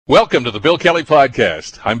Welcome to the Bill Kelly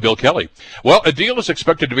Podcast. I'm Bill Kelly. Well, a deal is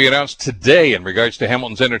expected to be announced today in regards to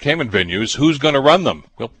Hamilton's entertainment venues. Who's going to run them?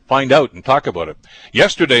 We'll find out and talk about it.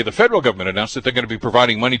 Yesterday, the federal government announced that they're going to be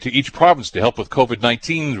providing money to each province to help with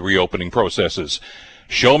COVID-19 reopening processes.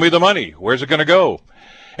 Show me the money. Where's it going to go?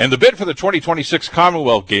 And the bid for the 2026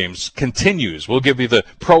 Commonwealth Games continues. We'll give you the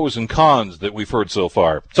pros and cons that we've heard so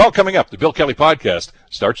far. It's all coming up. The Bill Kelly Podcast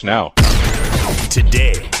starts now.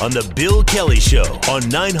 Today on the Bill Kelly Show on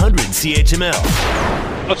 900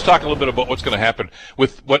 CHML. Let's talk a little bit about what's going to happen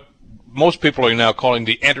with what most people are now calling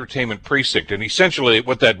the entertainment precinct. And essentially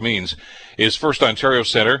what that means is First Ontario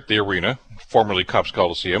Centre, the arena, formerly Cops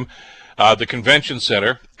Coliseum, the Convention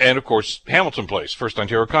Centre, and, of course, Hamilton Place, First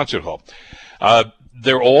Ontario Concert Hall.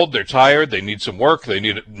 They're old, they're tired, they need some work, they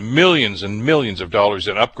need millions and millions of dollars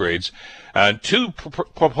in upgrades. Two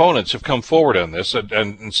proponents have come forward on this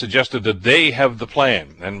and suggested that they have the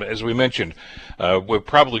plan. And as we mentioned, we're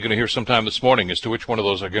probably going to hear sometime this morning as to which one of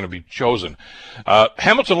those are going to be chosen.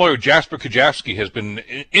 Hamilton lawyer Jasper Kajavsky has been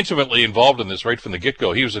intimately involved in this right from the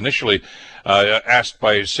get-go. He was initially asked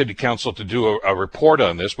by City Council to do a report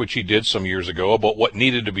on this, which he did some years ago, about what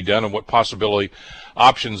needed to be done and what possibility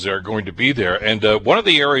options are going to be there. And one of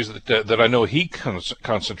the areas that I know he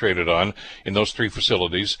concentrated on in those three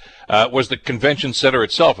facilities was the Convention Center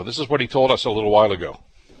itself. And this is what he told us a little while ago.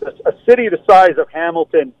 A city the size of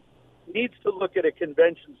Hamilton needs to look at a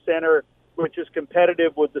convention center which is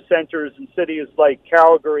competitive with the centers in cities like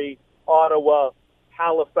Calgary, Ottawa,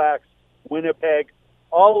 Halifax, Winnipeg,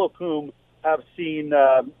 all of whom have seen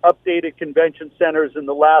updated convention centers in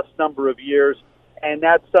the last number of years. And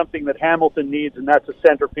that's something that Hamilton needs, and that's a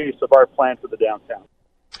centerpiece of our plan for the downtown.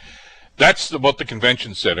 That's about the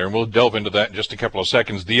Convention Center, and we'll delve into that in just a couple of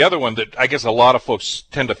seconds. The other one that I guess a lot of folks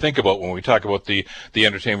tend to think about when we talk about the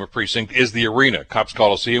entertainment precinct is the arena, Cops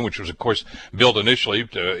Coliseum, which was, of course, built initially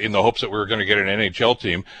in the hopes that we were going to get an NHL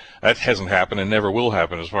team. That hasn't happened and never will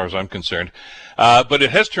happen as far as I'm concerned. But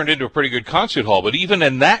it has turned into a pretty good concert hall. But even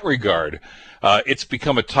in that regard, it's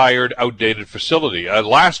become a tired, outdated facility.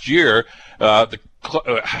 Last year, the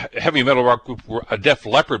heavy metal rock group Def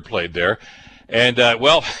Leppard played there. And,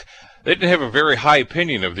 well, they didn't have a very high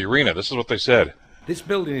opinion of the arena. This is what they said. This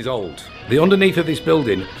building is old. The underneath of this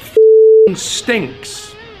building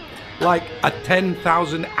stinks like a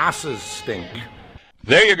 10,000 asses stink.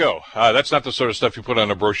 There you go. That's not the sort of stuff you put on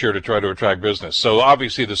a brochure to try to attract business. So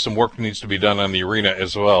obviously there's some work needs to be done on the arena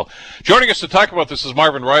as well. Joining us to talk about this is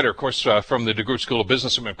Marvin Ryder, of course, from the DeGroote School of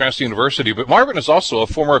Business at McMaster University. But Marvin is also a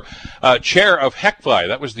former chair of HECVI.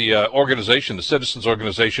 That was the organization, the citizens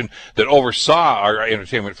organization that oversaw our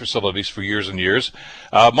entertainment facilities for years and years.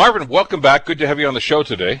 Marvin, welcome back. Good to have you on the show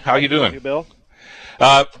today. How are you doing? Thank you,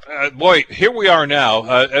 Bill. Boy, here we are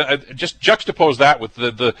now. Just juxtapose that with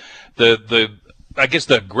the I guess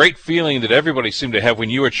the great feeling that everybody seemed to have when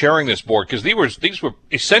you were chairing this board, because these were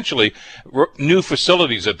essentially new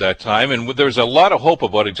facilities at that time, and there was a lot of hope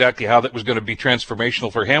about exactly how that was going to be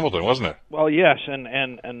transformational for Hamilton, wasn't it? Well, yes, and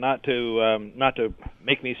not to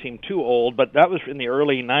make me seem too old, but that was in the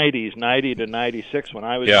early 90s, 90 to 96 when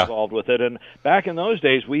I was involved with it, and back in those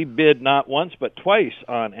days we bid not once but twice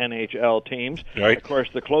on NHL teams. Right. Of course,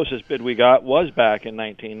 the closest bid we got was back in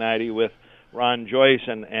 1990 with Ron Joyce,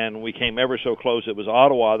 and we came ever so close. It was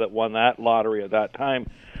Ottawa that won that lottery at that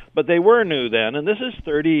time. But they were new then, and this is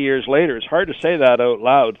 30 years later. It's hard to say that out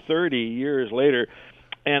loud, 30 years later.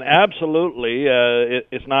 And absolutely,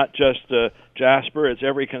 it's not just Jasper, it's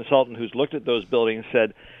every consultant who's looked at those buildings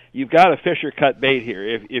said, you've got a fish or cut bait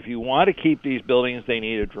here. If you want to keep these buildings, they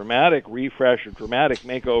need a dramatic refresh, a dramatic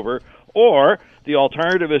makeover, or the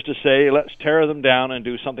alternative is to say, let's tear them down and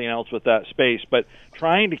do something else with that space. But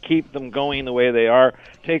trying to keep them going the way they are,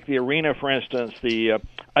 take the arena, for instance, the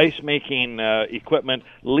ice-making equipment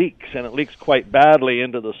leaks, and it leaks quite badly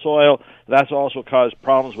into the soil. That's also caused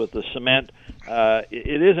problems with the cement.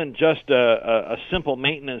 It isn't just a simple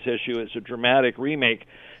maintenance issue. It's a dramatic remake.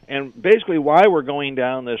 And basically why we're going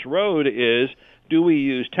down this road is, do we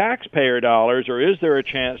use taxpayer dollars, or is there a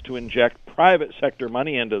chance to inject private sector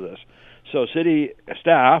money into this? So city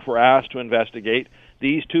staff were asked to investigate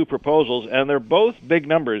these two proposals, and they're both big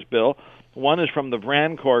numbers, Bill. One is from the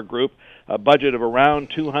Vrancore Group, a budget of around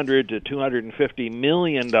 $200 to $250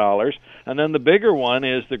 million. And then the bigger one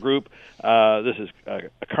is the group, this is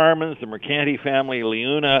Carmen's, the Mercanti family,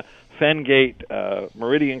 Leuna, Fengate,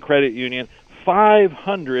 Meridian Credit Union,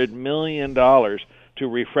 $500 million to to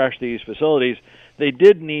refresh these facilities, they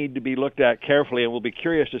did need to be looked at carefully, and we'll be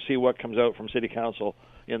curious to see what comes out from City Council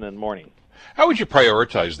in the morning. How would you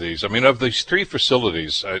prioritize these? I mean, of these three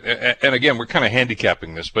facilities, and again, we're kind of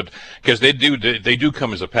handicapping this, but because they do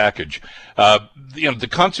come as a package. The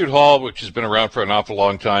concert hall, which has been around for an awful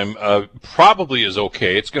long time, probably is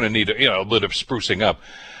okay. It's going to need a bit of sprucing up.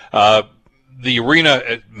 The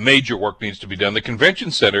arena, major work needs to be done. The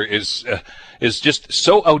convention center is just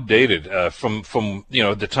so outdated from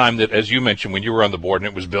the time that, as you mentioned, when you were on the board and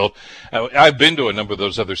it was built. I've been to a number of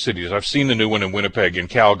those other cities. I've seen the new one in Winnipeg and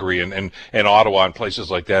Calgary and Ottawa and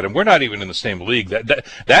places like that, and we're not even in the same league.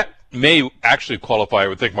 That may actually qualify, I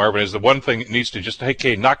would think, Marvin, as the one thing that needs to just, hey,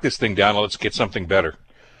 okay, knock this thing down and let's get something better.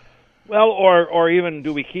 Well, or even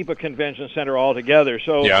do we keep a convention center altogether?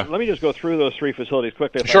 So yeah. Let me just go through those three facilities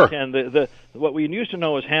quickly if Sure. I can. What we used to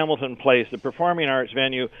know as Hamilton Place, the performing arts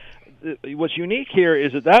venue. What's unique here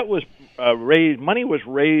is that was raised, money was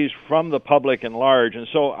raised from the public in large, and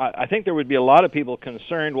so I think there would be a lot of people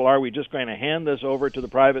concerned, well, are we just going to hand this over to the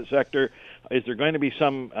private sector? Is there going to be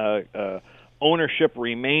some ownership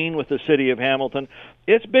remain with the city of Hamilton?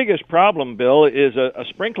 Its biggest problem, Bill, is a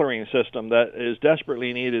sprinklering system that is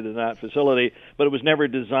desperately needed in that facility, but it was never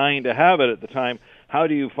designed to have it at the time. How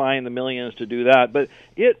do you find the millions to do that? But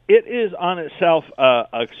it is on itself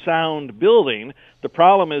a sound building. The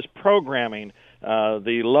problem is programming.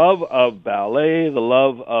 The love of ballet, the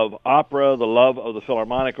love of opera, the love of the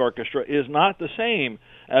Philharmonic Orchestra is not the same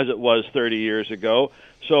as it was 30 years ago.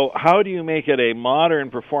 So how do you make it a modern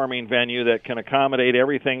performing venue that can accommodate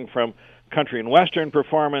everything from country and western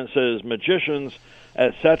performances, magicians,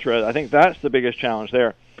 etc.? I think that's the biggest challenge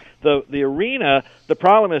there. The arena, the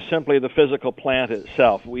problem is simply the physical plant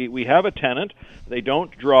itself. We have a tenant. They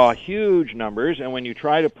don't draw huge numbers, and when you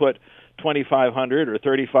try to put 2,500 or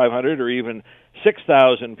 3,500 or even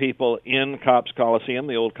 6,000 people in Copps Coliseum,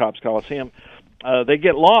 the old Copps Coliseum, they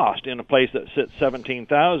get lost in a place that sits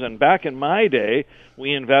 17,000. Back in my day,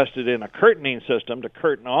 we invested in a curtaining system to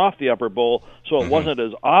curtain off the upper bowl so it wasn't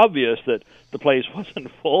as obvious that the place wasn't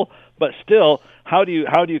full, but still, how do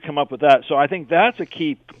you come up with that? So I think that's a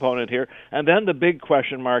key component here. And then the big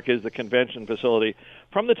question mark is the convention facility.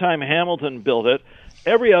 From the time Hamilton built it,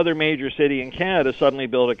 every other major city in Canada suddenly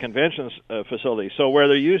built a convention facility. So where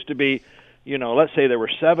there used to be, let's say there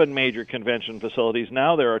were 7 major convention facilities,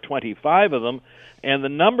 now there are 25 of them, and the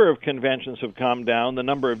number of conventions have come down, the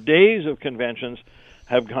number of days of conventions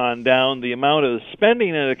have gone down, the amount of spending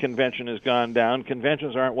in a convention has gone down.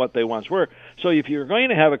 Conventions aren't what they once were. So if you're going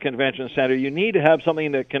to have a convention center, you need to have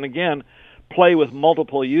something that can, again, play with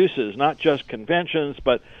multiple uses, not just conventions,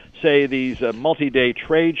 but say these multi-day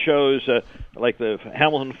trade shows like the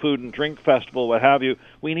Hamilton Food and Drink Festival, what have you.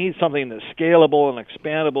 We need something that's scalable and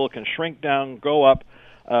expandable, can shrink down, go up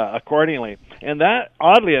accordingly. And that,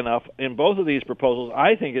 oddly enough, in both of these proposals,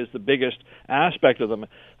 I think is the biggest aspect of them.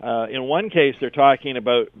 In one case, they're talking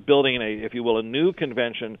about building a new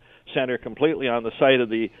convention center completely on the site of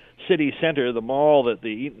the city center, the mall that the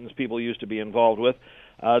Eaton's people used to be involved with.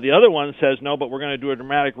 The other one says, no, but we're going to do a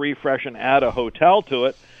dramatic refresh and add a hotel to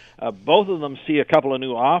it. Both of them see a couple of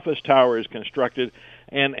new office towers constructed,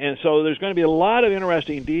 and so there's going to be a lot of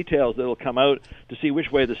interesting details that will come out to see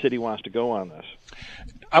which way the city wants to go on this.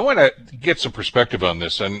 I want to get some perspective on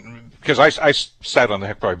this, and because I sat on the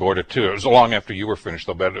HECPRI board too. It was long after you were finished,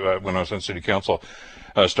 though, when I was on city council,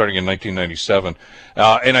 starting in 1997.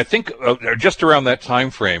 And I think just around that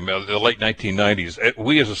time frame, the late 1990s,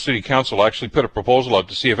 we as a city council actually put a proposal out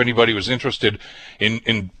to see if anybody was interested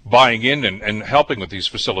in buying in and helping with these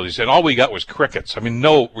facilities. And all we got was crickets. I mean,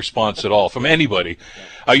 no response at all from anybody.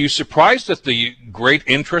 Are you surprised at the great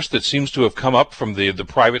interest that seems to have come up from the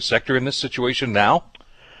private sector in this situation now?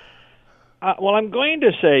 Well, I'm going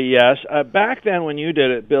to say yes. Back then when you did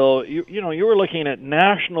it, Bill, you were looking at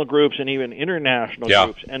national groups and even international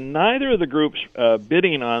groups, and neither of the groups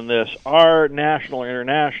bidding on this are national or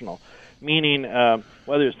international, meaning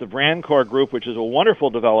whether it's the Vrancore Group, which is a wonderful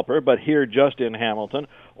developer, but here just in Hamilton,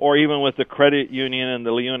 or even with the Credit Union and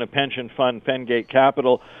the Leuna Pension Fund, Fengate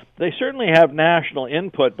Capital, they certainly have national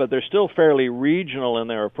input, but they're still fairly regional in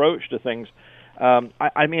their approach to things.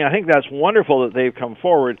 I think that's wonderful that they've come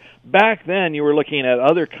forward. Back then, you were looking at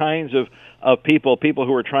other kinds of people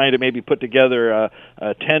who were trying to maybe put together a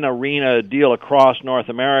 10-arena deal across North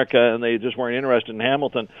America, and they just weren't interested in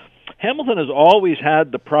Hamilton. Hamilton has always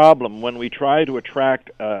had the problem when we try to attract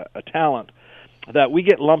a talent that we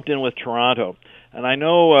get lumped in with Toronto. And I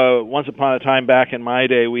know once upon a time back in my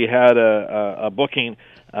day, we had a booking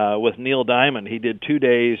with Neil Diamond. He did 2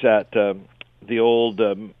 days at the old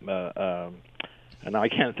and I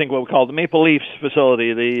can't think what we call the Maple Leafs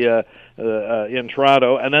facility, in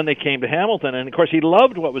Toronto, and then they came to Hamilton, and of course he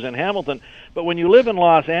loved what was in Hamilton. But when you live in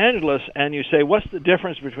Los Angeles and you say, what's the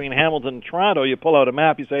difference between Hamilton and Toronto, you pull out a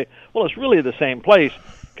map, you say, well, it's really the same place,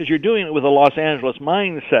 because you're doing it with a Los Angeles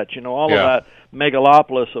mindset, all of that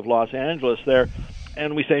megalopolis of Los Angeles there.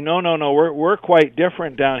 And we say, no, we're quite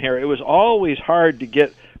different down here. It was always hard to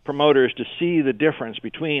get promoters to see the difference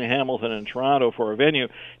between Hamilton and Toronto for a venue.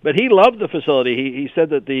 But he loved the facility. He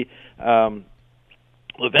said that the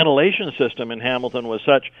ventilation system in Hamilton was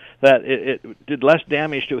such that it did less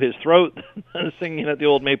damage to his throat than singing at the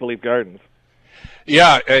old Maple Leaf Gardens.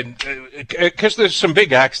 Yeah, and because there's some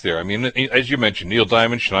big acts there. I mean, as you mentioned, Neil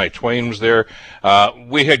Diamond, Shania Twain was there.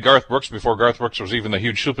 We had Garth Brooks before Garth Brooks was even the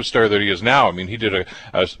huge superstar that he is now. I mean, he did a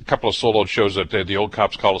couple of solo shows at the old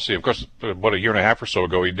Cops Coliseum. Of course, about a year and a half or so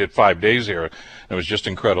ago, he did 5 days here. It was just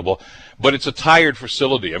incredible. But it's a tired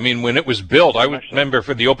facility. I mean, when it was built, I remember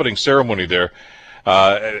for the opening ceremony there,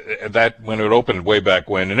 that when it opened way back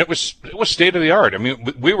when, and it was state of the art. I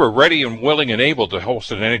mean, we were ready and willing and able to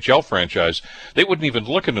host an NHL franchise. They wouldn't even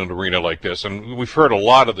look at an arena like this, and we've heard a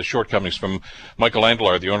lot of the shortcomings from Michael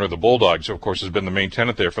Andlar, the owner of the Bulldogs, who of course has been the main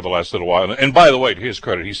tenant there for the last little while. And by the way, to his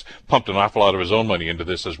credit, he's pumped an awful lot of his own money into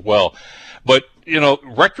this as well. But,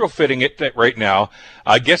 retrofitting it right now,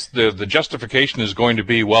 I guess the justification is going to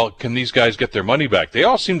be, well, can these guys get their money back? They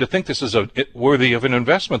all seem to think this is worthy of an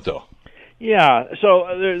investment, though. Yeah,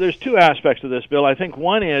 so there's two aspects to this, Bill. I think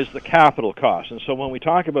one is the capital cost. And so when we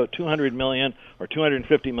talk about $200 million or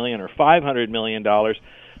 $250 million or $500 million,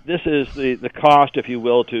 this is the cost, if you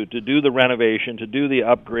will, to do the renovation, to do the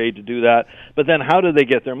upgrade, to do that. But then how do they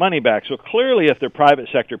get their money back? So clearly, if they're private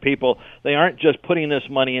sector people, they aren't just putting this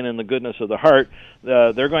money in the goodness of the heart.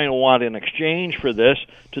 They're going to want in exchange for this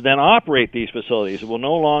to then operate these facilities. It will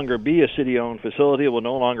no longer be a city-owned facility. It will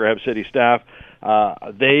no longer have city staff.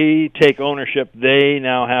 They take ownership. They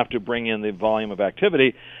now have to bring in the volume of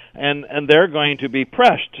activity, and they're going to be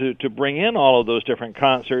pressed to bring in all of those different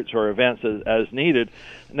concerts or events as needed.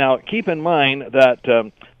 Now, keep in mind that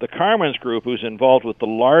the Carmen's group, who's involved with the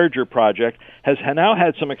larger project, has now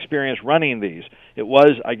had some experience running these. It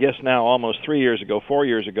was, I guess now, almost 4 years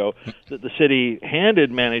ago, that the city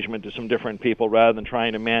handed management to some different people rather than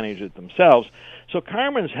trying to manage it themselves. So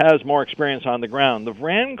Carmen's has more experience on the ground. The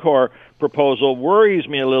Vrancor proposal worries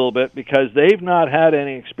me a little bit because they've not had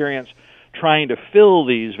any experience trying to fill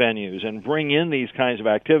these venues and bring in these kinds of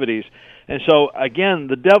activities. And so, again,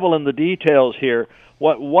 the devil in the details here.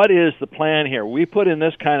 What is the plan here? We put in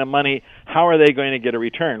this kind of money. How are they going to get a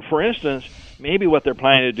return? For instance, maybe what they're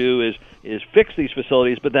planning to do is fix these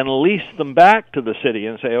facilities, but then lease them back to the city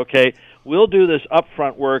and say, okay, we'll do this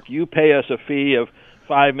upfront work. You pay us a fee of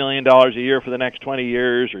 $5 million a year for the next 20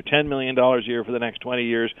 years or $10 million a year for the next 20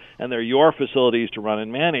 years, and they're your facilities to run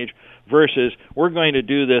and manage, versus we're going to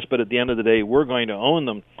do this, but at the end of the day, we're going to own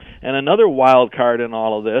them. And another wild card in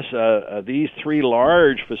all of this, these three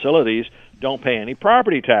large facilities don't pay any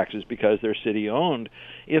property taxes because they're city-owned.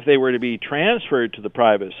 If they were to be transferred to the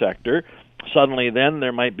private sector, suddenly then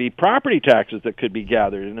there might be property taxes that could be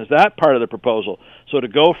gathered. And is that part of the proposal? So to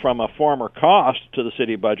go from a former cost to the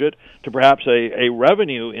city budget to perhaps a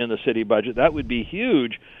revenue in the city budget, that would be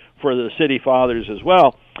huge for the city fathers as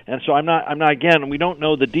well. And so I'm not again, we don't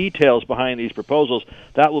know the details behind these proposals.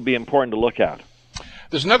 That will be important to look at.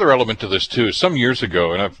 There's another element to this, too. Some years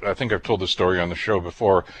ago, and I think I've told this story on the show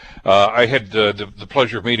before, I had the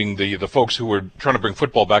pleasure of meeting the folks who were trying to bring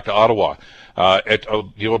football back to Ottawa at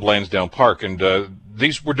the old Lansdowne Park. And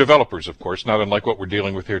these were developers, of course, not unlike what we're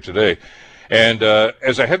dealing with here today. And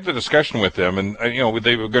as I had the discussion with them, and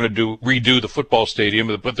they were going to redo the football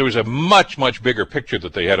stadium, but there was a much, much bigger picture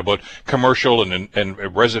that they had about commercial and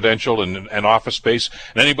residential and office space.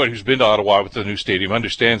 And anybody who's been to Ottawa with the new stadium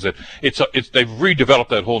understands that they've redeveloped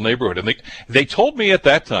that whole neighborhood. And they told me at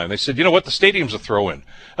that time, they said, you know what, the stadium's a throw-in.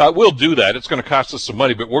 We'll do that. It's going to cost us some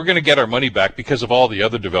money, but we're going to get our money back because of all the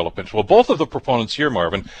other developments. Well, both of the proponents here,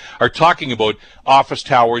 Marvin, are talking about office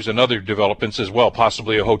towers and other developments as well,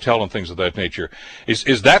 possibly a hotel and things of that nature.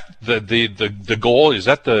 Is that the goal? Is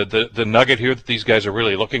that the nugget here that these guys are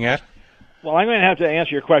really looking at? Well, I'm going to have to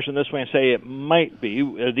answer your question this way and say it might be.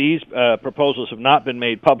 These proposals have not been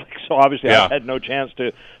made public, so obviously I've had no chance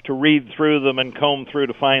to read through them and comb through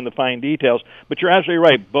to find the fine details. But you're absolutely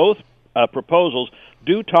right. Both proposals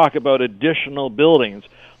do talk about additional buildings,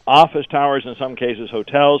 office towers, in some cases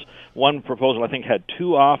hotels. One proposal, I think, had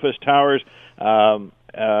 2 office towers.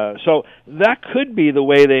 So that could be the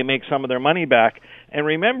way they make some of their money back. And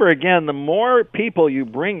remember, again, the more people you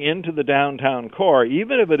bring into the downtown core,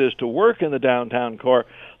 even if it is to work in the downtown core,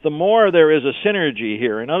 the more there is a synergy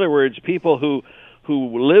here. In other words, people who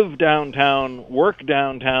who live downtown, work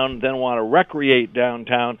downtown, then want to recreate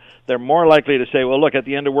downtown, they're more likely to say, well, look, at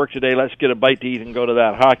the end of work today, let's get a bite to eat and go to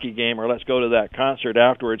that hockey game, or let's go to that concert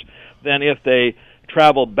afterwards, than if they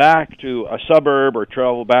travel back to a suburb or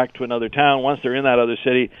travel back to another town. Once they're in that other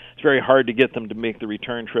city, it's very hard to get them to make the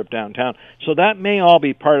return trip downtown. So that may all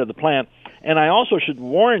be part of the plan. And I also should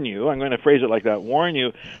warn you, I'm going to phrase it like that, warn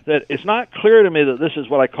you, that it's not clear to me that this is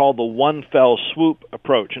what I call the one fell swoop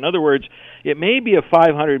approach. In other words, it may be a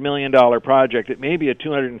 $500 million project, it may be a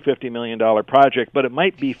 $250 million project, but it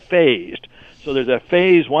might be phased. So there's a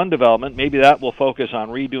phase one development. Maybe that will focus on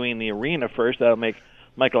redoing the arena first. That'll make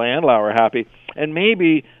Michael Andlauer happy. And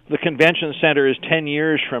maybe the convention center is 10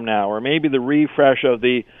 years from now, or maybe the refresh of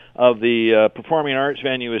the performing arts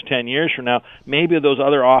venue is 10 years from now. Maybe those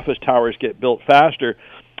other office towers get built faster.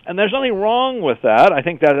 And there's nothing wrong with that. I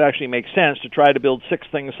think that actually makes sense. To try to build 6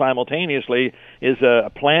 things simultaneously is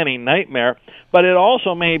a planning nightmare. But it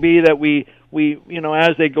also may be that we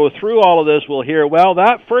as they go through all of this, we'll hear, well,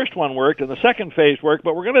 that first one worked and the second phase worked,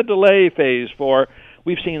 but we're going to delay phase 4.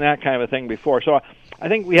 We've seen that kind of thing before. So I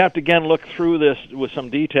think we have to, again, look through this with some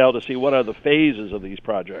detail to see what are the phases of these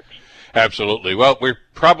projects. Absolutely. Well, we're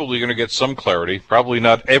probably going to get some clarity, probably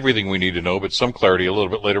not everything we need to know, but some clarity a little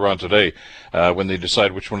bit later on today when they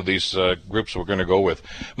decide which one of these groups we're going to go with.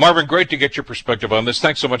 Marvin, great to get your perspective on this.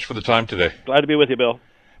 Thanks so much for the time today. Glad to be with you, Bill.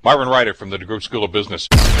 Marvin Ryder from the DeGroote School of Business.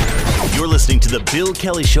 You're listening to the Bill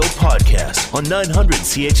Kelly Show podcast on 900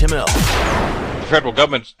 CHML. The federal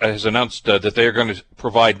government has announced that they are going to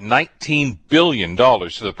provide $19 billion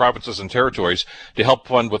to the provinces and territories to help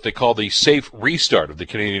fund what they call the safe restart of the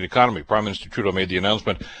Canadian economy. Prime Minister Trudeau made the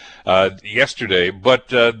announcement yesterday, but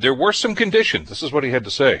there were some conditions. This is what he had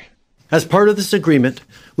to say. As part of this agreement,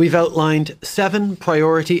 we've outlined 7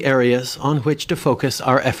 priority areas on which to focus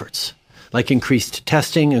our efforts, like increased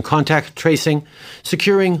testing and contact tracing,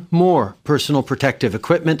 securing more personal protective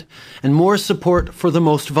equipment, and more support for the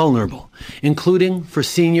most vulnerable, including for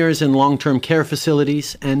seniors in long-term care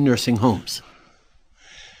facilities and nursing homes.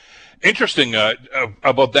 Interesting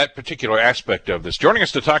about that particular aspect of this. Joining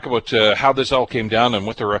us to talk about how this all came down and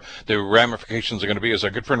what the ramifications are going to be is our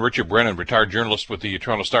good friend Richard Brennan, retired journalist with the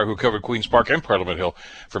Toronto Star, who covered Queen's Park and Parliament Hill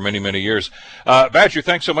for many, many years. Badger,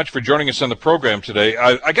 thanks so much for joining us on the program today.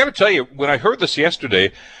 I got to tell you, when I heard this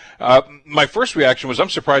yesterday, my first reaction was I'm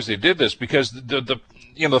surprised they did this, because the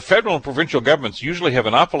federal and provincial governments usually have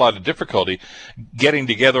an awful lot of difficulty getting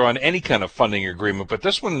together on any kind of funding agreement, but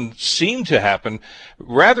this one seemed to happen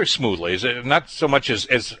rather smoothly. Is it not so much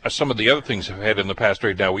as some of the other things have had in the past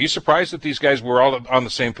right now? Were you surprised that these guys were all on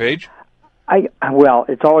the same page? Well,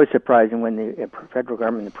 it's always surprising when the federal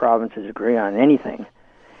government and the provinces agree on anything.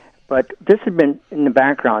 But this has been in the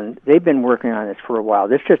background. They've been working on this for a while.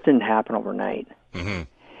 This just didn't happen overnight. Mm-hmm.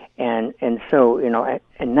 And so, at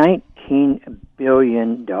 $19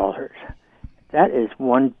 billion, that is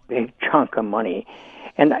one big chunk of money.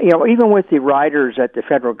 And, even with the riders that the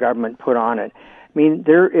federal government put on it, I mean,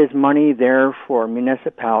 there is money there for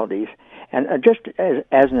municipalities. And just as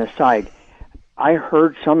an aside, I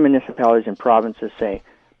heard some municipalities and provinces say,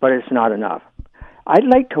 but it's not enough. I'd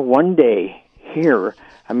like to one day hear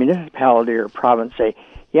a municipality or province say,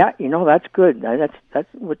 yeah, that's good. That's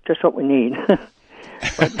just what we need.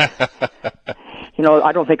 But,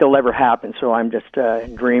 I don't think it'll ever happen, so I'm just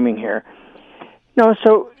dreaming here. No,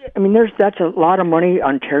 so, I mean, that's a lot of money.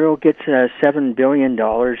 Ontario gets $7 billion,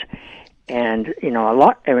 and, a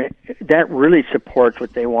lot, I mean, that really supports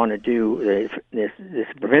what they want to do, this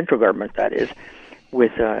provincial government, that is,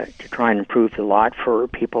 with to try and improve the lot for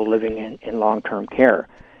people living in long-term care.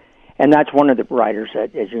 And that's one of the riders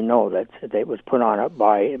that, as you know, that was put on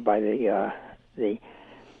by the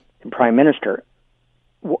Prime Minister.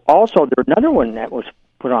 Also, there's another one that was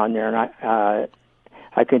put on there, and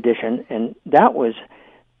a condition, and that was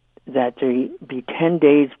that there be 10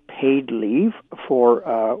 days paid leave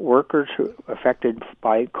for workers who affected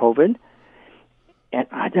by COVID. And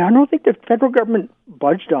I don't think the federal government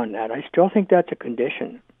budged on that. I still think that's a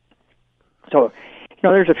condition. So,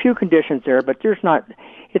 there's a few conditions there, but it's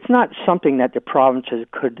not something that the provinces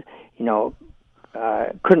couldn't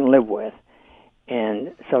live with.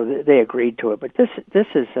 And so they agreed to it. But this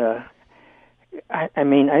is,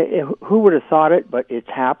 who would have thought it? But it's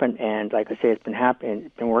happened, and like I say, it's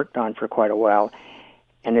been worked on for quite a while.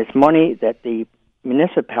 And it's money that the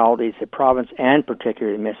municipalities, the province, and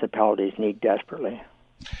particularly the municipalities need desperately.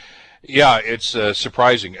 Yeah, it's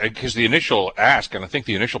surprising because the initial ask, and I think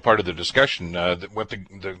the initial part of the discussion, what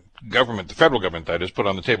the government, the federal government, that is, put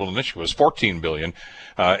on the table initially was $14 billion,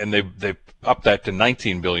 and they've upped that to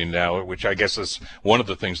 $19 billion now, which I guess is one of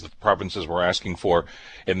the things that the provinces were asking for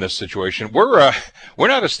in this situation. We're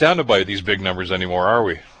not astounded by these big numbers anymore, are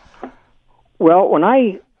we? Well, when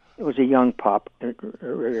I was a young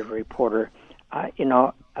reporter,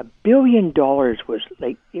 $1 billion was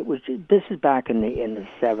like, this is back in the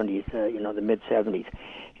 70s, the mid 70s.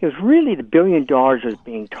 It was really the $1 billion was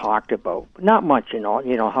being talked about. Not much,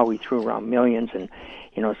 how we threw around millions, and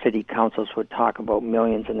city councils would talk about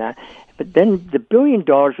millions and that. But then the $1 billion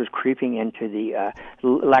was creeping into the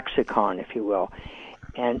lexicon, if you will.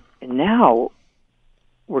 And now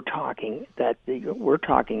we're talking a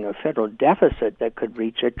federal deficit that could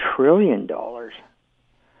reach $1 trillion. I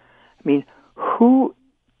mean, who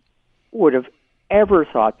would have ever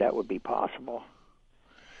thought that would be possible?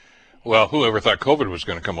 Well, who ever thought COVID was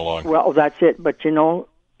going to come along? Well, that's it. But when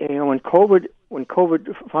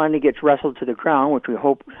COVID finally gets wrestled to the ground, which we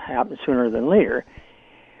hope happens sooner than later,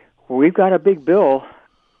 we've got a big bill,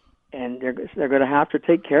 and they're going to have to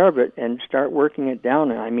take care of it and start working it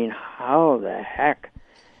down. And I mean, how the heck?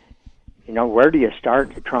 Where do you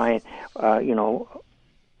start to try and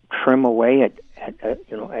trim away at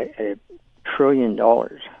 $1 trillion?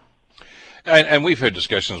 And we've had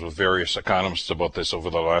discussions with various economists about this over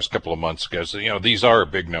the last couple of months, because these are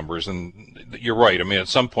big numbers, and you're right. I mean, at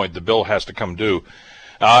some point the bill has to come due,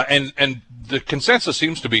 and the consensus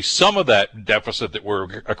seems to be some of that deficit that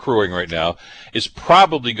we're accruing right now is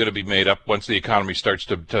probably going to be made up once the economy starts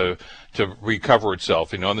to recover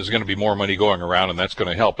itself. And there's going to be more money going around, and that's going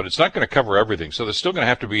to help, but it's not going to cover everything. So there's still going to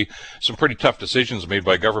have to be some pretty tough decisions made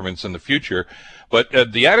by governments in the future. But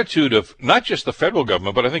the attitude of not just the federal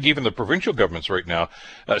government, but I think even the provincial governments right now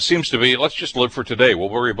seems to be, let's just live for today. We'll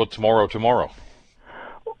worry about tomorrow.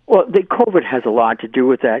 Well, the COVID has a lot to do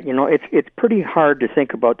with that. It's pretty hard to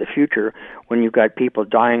think about the future when you've got people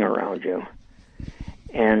dying around you.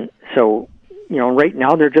 And so, right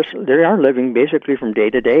now they are living basically from day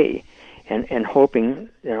to day and hoping,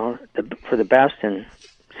 for the best in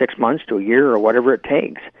 6 months to a year or whatever it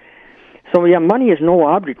takes. So yeah, money is no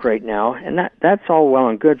object right now, and that's all well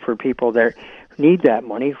and good for people that need that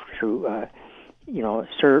money through,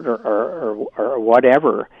 CERT or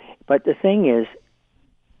whatever. But the thing is,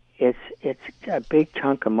 it's a big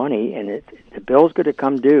chunk of money, and the bill's going to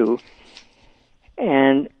come due,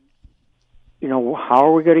 and how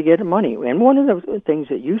are we going to get the money? And one of the things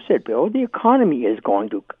that you said, Bill, the economy is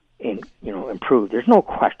going to improve. There's no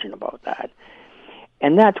question about that,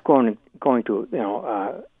 and that's going to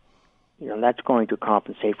that's going to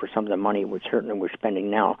compensate for some of the money we're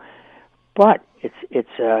spending now. But it's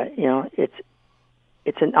an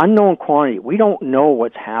unknown quantity. We don't know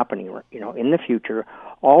what's happening, in the future.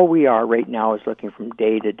 All we are right now is looking from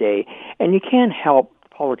day to day, and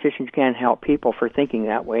politicians can't help people for thinking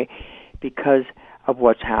that way because of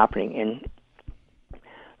what's happening. And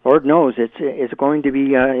Lord knows it's going to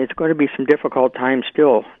be some difficult times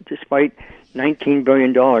still. Despite $19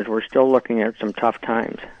 billion, we're still looking at some tough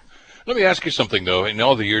times. Let me ask you something, though. In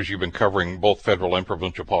all the years you've been covering both federal and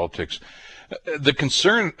provincial politics, the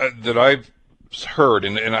concern that I've heard,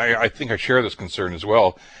 and I think I share this concern as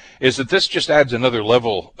well, is that this just adds another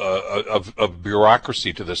level of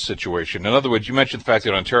bureaucracy to this situation. In other words, you mentioned the fact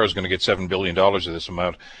that Ontario is going to get $7 billion of this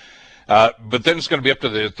amount, but then it's going to be up to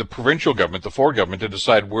the provincial government, the Ford government, to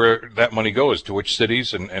decide where that money goes, to which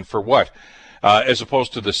cities and for what. As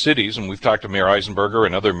opposed to the cities, and we've talked to Mayor Eisenberger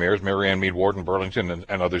and other mayors, Mary Ann Mead Ward in Burlington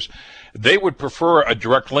and others, they would prefer a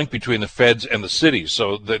direct link between the feds and the cities,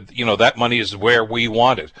 so that that money is where we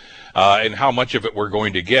want it, and how much of it we're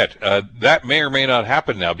going to get. That may or may not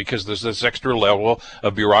happen now because there's this extra level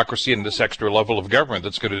of bureaucracy and this extra level of government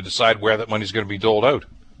that's going to decide where that money is going to be doled out.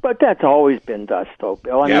 But that's always been thus, though,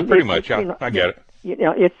 Bill. Pretty much. I get it. We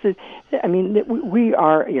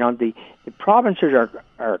are, the provinces are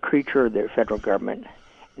a creature of the federal government.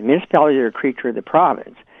 The municipalities are a creature of the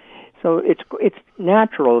province. So it's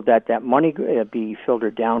natural that money be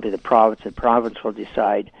filtered down to the province. The province will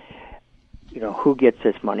decide, who gets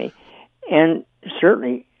this money. And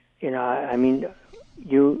certainly, if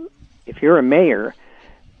you're a mayor,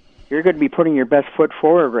 you're going to be putting your best foot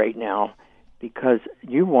forward right now because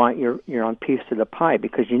you want your own piece of the pie,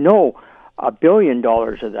 because $1 billion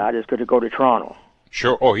of that is going to go to Toronto.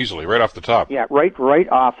 Sure. Oh, easily, right off the top. Yeah, right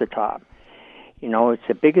off the top. It's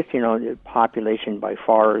the biggest, population by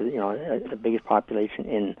far, the biggest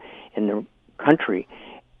population in the country.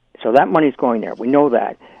 So that money's going there. We know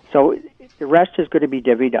that. So the rest is going to be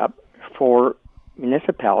divvied up for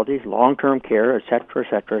municipalities, long-term care, et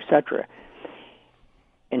cetera,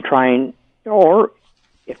 and trying, or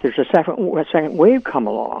if there's a second wave come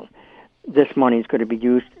along, this money is going to be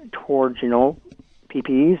used towards,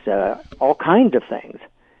 PPEs, all kinds of things.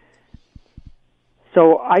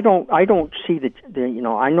 So I don't see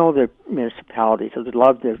I know the municipalities would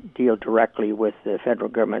love to deal directly with the federal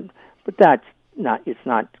government, but it's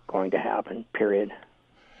not going to happen, period.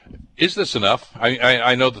 Is this enough?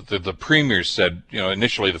 I know that the premier said,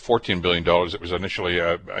 initially the $14 billion that was initially,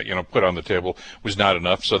 put on the table was not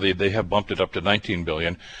enough, so they have bumped it up to $19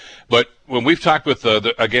 billion. But when we've talked with,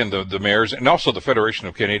 the mayors and also the Federation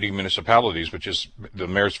of Canadian Municipalities, which is the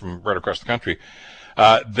mayors from right across the country,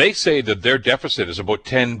 they say that their deficit is about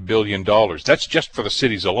 $10 billion. That's just for the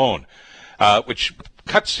cities alone, which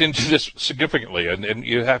cuts into this significantly, and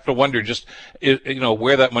you have to wonder just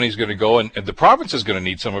where that money is going to go, and the province is going to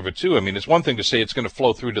need some of it too. I mean, it's one thing to say it's going to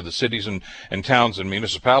flow through to the cities and towns and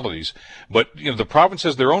municipalities, but the province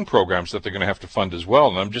has their own programs that they're going to have to fund as well,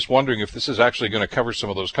 and I'm just wondering if this is actually going to cover some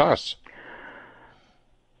of those costs.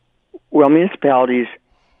 Well, municipalities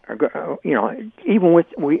are, even with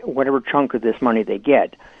whatever chunk of this money they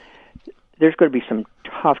get, there's going to be some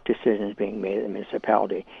tough decisions being made at the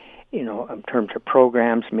municipality. In terms of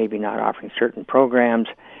programs, maybe not offering certain programs,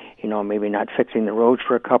 maybe not fixing the roads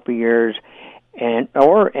for a couple of years, and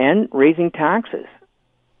raising taxes.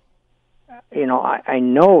 I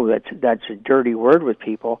know that's a dirty word with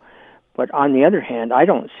people, but on the other hand, I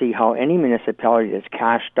don't see how any municipality that's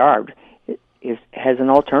cash starved has an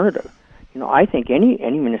alternative. I think any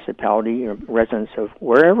municipality, residents of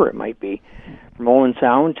wherever it might be, from Owen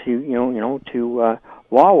Sound to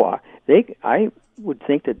Wawa, I would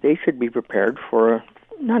think that they should be prepared for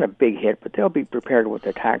not a big hit, but they'll be prepared with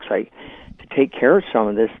the tax hike to take care of some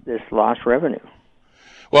of this lost revenue.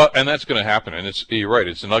 Well, and that's going to happen, and you're right,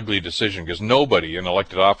 it's an ugly decision because nobody in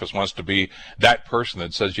elected office wants to be that person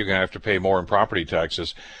that says you're going to have to pay more in property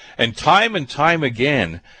taxes. And time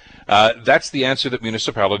again, that's the answer that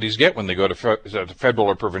municipalities get when they go to federal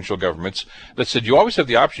or provincial governments that said you always have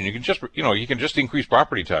the option. You can just increase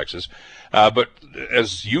property taxes. But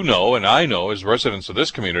as you know, and I know as residents of this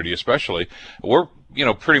community especially, we're,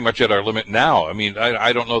 pretty much at our limit now. I mean,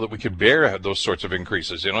 I don't know that we could bear those sorts of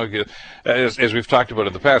increases. As we've talked about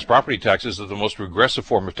in the past, property taxes are the most regressive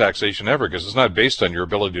form of taxation ever because it's not based on your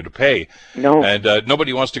ability to pay. No. And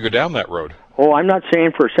nobody wants to go down that road. Oh, I'm not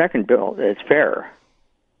saying for a second, Bill, it's fair.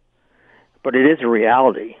 But it is a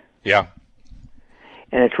reality. Yeah.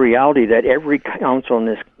 And it's a reality that every council in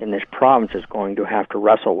this province is going to have to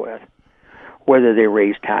wrestle with, whether they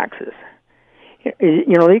raise taxes.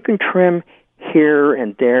 They can trim here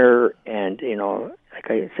and there and, like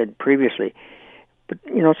I said previously, but,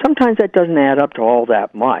 sometimes that doesn't add up to all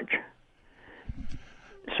that much.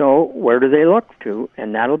 So where do they look to?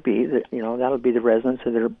 And that'll be the residents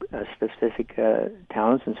of their specific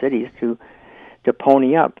towns and cities to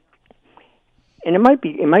pony up. And it might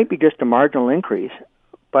be just a marginal increase,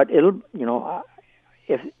 but it'll,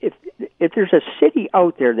 if there's a city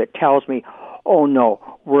out there that tells me, oh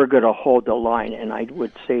no, we're going to hold the line, and I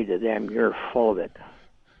would say to them, you're full of it.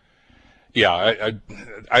 Yeah,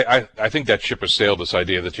 I think that ship has sailed, this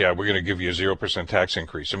idea that, we're going to give you a 0% tax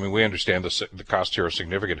increase. I mean, we understand the costs here are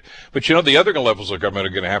significant. But, the other levels of government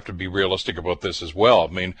are going to have to be realistic about this as well.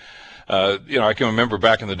 I mean, I can remember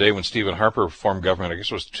back in the day when Stephen Harper formed government, I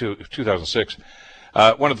guess it was 2006,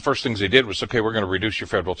 one of the first things they did was, okay, we're going to reduce your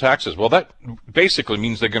federal taxes. Well, that basically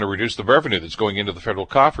means they're going to reduce the revenue that's going into the federal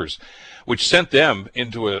coffers, which sent them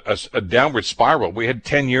into a downward spiral. We had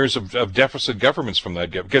 10 years of deficit governments from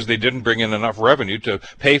that because they didn't bring in enough revenue to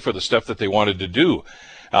pay for the stuff that they wanted to do.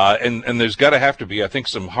 And there's got to have to be, I think,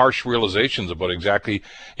 some harsh realizations about exactly,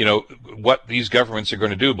 what these governments are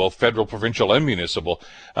going to do, both federal, provincial, and municipal,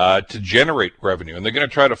 to generate revenue. And they're going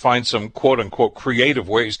to try to find some quote-unquote creative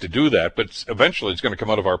ways to do that, but eventually it's going to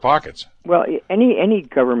come out of our pockets. Well, any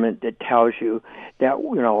government that tells you that,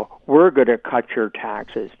 we're going to cut your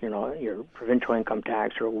taxes, your provincial income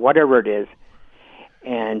tax or whatever it is,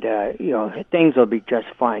 and things will be just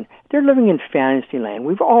fine. They're living in fantasy land.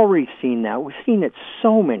 We've already seen that. We've seen it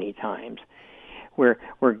so many times, where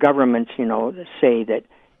governments, say that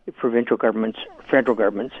provincial governments, federal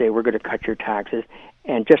governments say we're going to cut your taxes,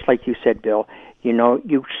 and just like you said, Bill,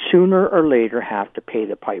 you sooner or later have to pay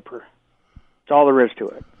the piper. That's all there is to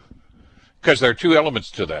it. Because there are two elements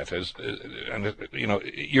to that,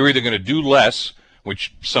 you're either going to do less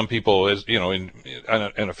which some people, as you know, in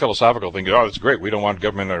a philosophical thing, oh, that's great. We don't want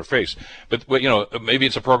government in our face. But you know, maybe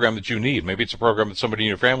it's a program that you need. Maybe it's a program that somebody in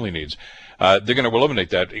your family needs. They're going to eliminate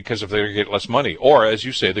that because if they get less money, or as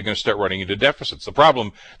you say, they're going to start running into deficits. The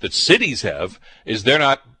problem that cities have is they're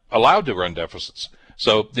not allowed to run deficits.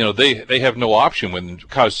 So, you know, they have no option when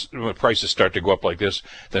prices start to go up like this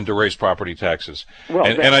than to raise property taxes. Well,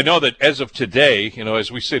 and I know that as of today, you know,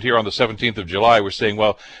 as we sit here on the 17th of July, we're saying,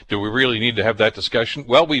 well, do we really need to have that discussion?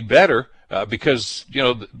 Well, we better, because, you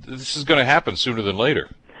know, this is going to happen sooner than later.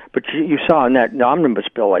 But you saw in that omnibus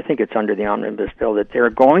bill, I think it's under the omnibus bill, that they're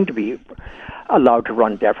going to be allowed to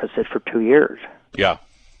run deficits for 2 years. Yeah.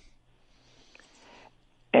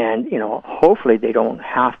 And, you know, hopefully they don't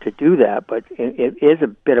have to do that, but it is a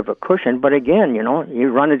bit of a cushion. But again, you know, you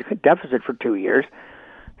run a deficit for 2 years,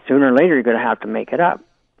 sooner or later you're going to have to make it up.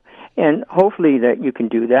 And hopefully that you can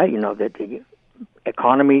do that, you know, that the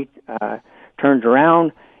economy turns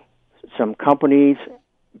around, some companies,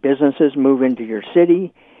 businesses move into your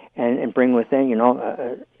city and bring within, you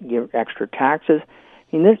know, give extra taxes.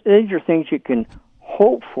 I mean, these are things you can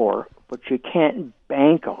hope for, but you can't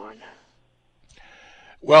bank on.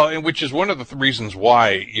 Well, and which is one of the reasons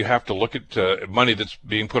why you have to look at money that's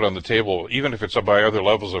being put on the table, even if it's by other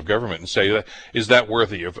levels of government, and say, is that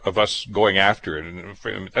worthy of us going after it?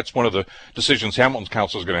 And that's one of the decisions Hamilton's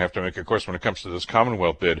Council is going to have to make, of course, when it comes to this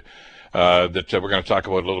Commonwealth bid that we're going to talk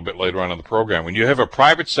about a little bit later on in the program. When you have a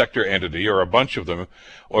private sector entity or a bunch of them,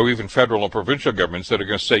 or even federal and provincial governments that are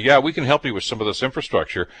going to say, yeah, we can help you with some of this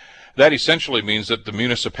infrastructure, that essentially means that the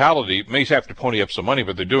municipality may have to pony up some money,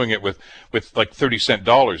 but they're doing it with like 30-cent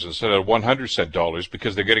dollars instead of 100-cent dollars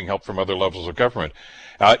because they're getting help from other levels of government.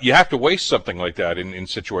 You have to waste something like that in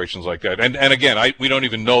situations like that. And again, we don't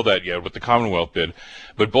even know that yet with the Commonwealth bid.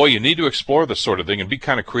 But boy, you need to explore this sort of thing and be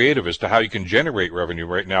kind of creative as to how you can generate revenue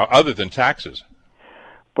right now other than taxes.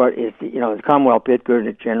 But is the Commonwealth bid going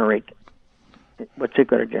to generate? What's it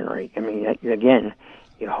going to generate? I mean, again,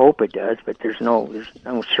 you hope it does, but there's no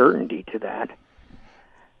certainty to that.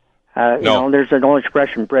 You know, there's an old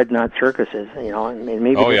expression, bread not circuses. You know, I mean,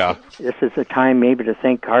 maybe this is a time maybe to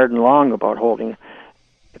think hard and long about holding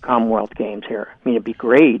the Commonwealth Games here. I mean, it'd be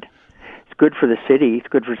great. It's good for the city. It's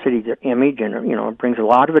good for the city's image, and you know, it brings a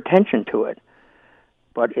lot of attention to it.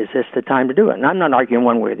 But is this the time to do it? And I'm not arguing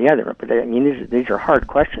one way or the other, but I mean, these are hard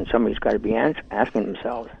questions somebody's got to be asking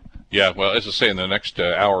themselves. Yeah, well, as I say, in the next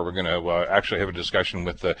hour, we're going to actually have a discussion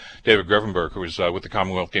with David Grevemberg, who is with the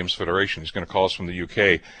Commonwealth Games Federation. He's going to call us from the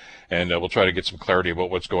UK, and we'll try to get some clarity about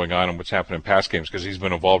what's going on and what's happened in past games, because he's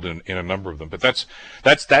been involved in a number of them. But that's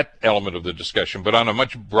that element of the discussion. But on a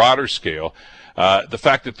much broader scale, the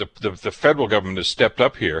fact that the federal government has stepped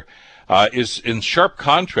up here is in sharp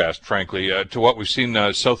contrast, frankly, to what we've seen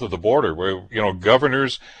south of the border, where, you know,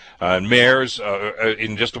 governors and mayors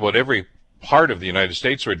in just about every part of the United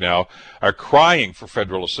States right now are crying for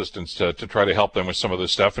federal assistance to try to help them with some of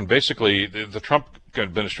this stuff. And basically, the Trump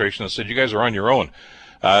administration has said, you guys are on your own.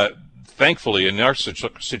 Thankfully, in our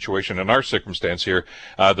situation, in our circumstance here,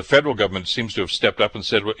 the federal government seems to have stepped up and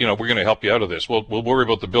said, well, you know, we're going to help you out of this. We'll worry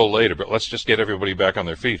about the bill later, but let's just get everybody back on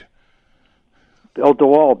their feet. Build the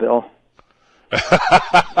wall, Bill.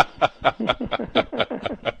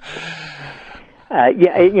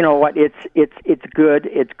 Yeah, you know what? It's good.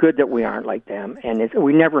 It's good that we aren't like them, and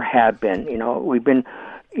we never have been. You know, we've been,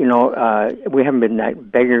 you know, we haven't been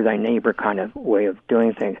that beggar thy neighbor kind of way of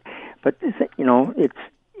doing things. But you know,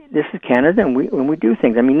 this is Canada, and we do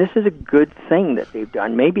things. I mean, this is a good thing that they've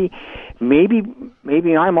done. Maybe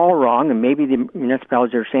I'm all wrong, and maybe the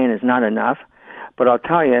municipalities are saying it's not enough. But I'll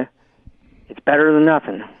tell you, it's better than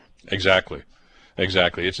nothing. Exactly.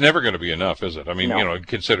 It's never going to be enough, is it? I mean, no. You know,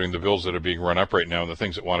 considering the bills that are being run up right now and the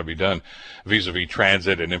things that want to be done vis-a-vis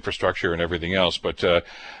transit and infrastructure and everything else. But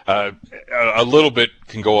a little bit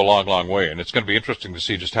can go a long, long way. And it's going to be interesting to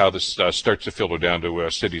see just how this starts to filter down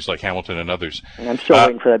to cities like Hamilton and others. And I'm still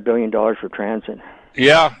waiting for that $1 billion for transit.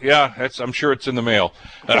 Yeah, I'm sure it's in the mail.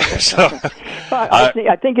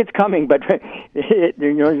 I think it's coming, but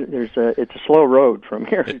it's a slow road from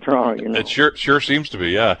here to Toronto. You know. It sure seems to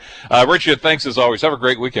be. Yeah, Richard, thanks as always. Have a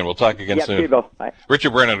great weekend. We'll talk again soon. See you, Bill. Bye.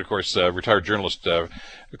 Richard Brennan, of course, retired journalist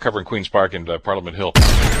covering Queen's Park and Parliament Hill.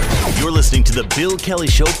 You're listening to the Bill Kelly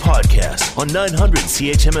Show podcast on 900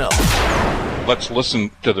 CHML. Let's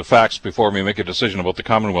listen to the facts before we make a decision about the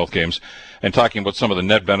Commonwealth Games and talking about some of the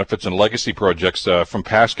net benefits and legacy projects from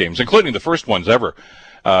past games, including the first ones ever,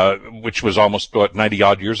 which was almost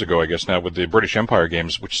 90-odd years ago, I guess now, with the British Empire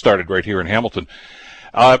Games, which started right here in Hamilton.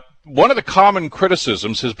 One of the common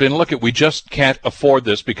criticisms has been, look, we just can't afford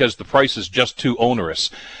this because the price is just too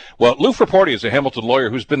onerous. Well, Lou Frapporti is a Hamilton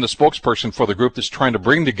lawyer who's been the spokesperson for the group that's trying to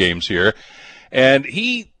bring the games here, and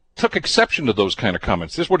he took exception to those kind of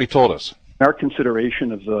comments. This is what he told us. Our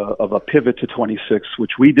consideration of a pivot to 26,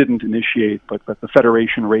 which we didn't initiate, but the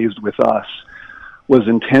Federation raised with us, was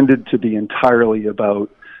intended to be entirely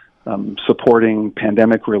about supporting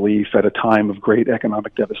pandemic relief at a time of great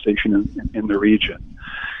economic devastation in the region.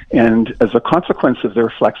 And as a consequence of their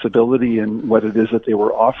flexibility in what it is that they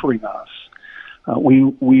were offering us,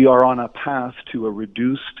 we are on a path to a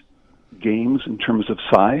reduced games in terms of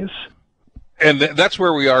size. And that's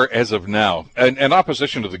where we are as of now. And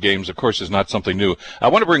opposition to the games, of course, is not something new. I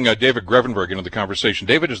want to bring David Grevemberg into the conversation.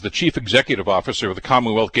 David is the Chief Executive Officer of the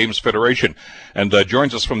Commonwealth Games Federation and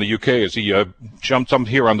joins us from the UK as he jumps up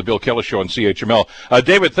here on the Bill Kelly Show on CHML.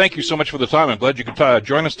 David, thank you so much for the time. I'm glad you could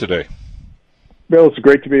join us today. Bill, it's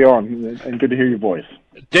great to be on and good to hear your voice.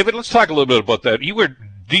 David, let's talk a little bit about that. You were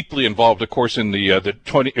deeply involved, of course, in the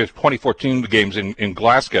 2014 games in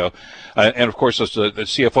Glasgow, and of course as the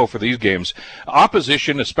CFO for these games.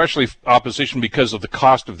 Opposition, especially opposition because of the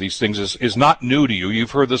cost of these things, is not new to you.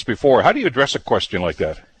 You've heard this before. How do you address a question like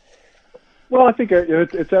that? Well, I think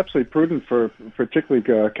it's absolutely prudent for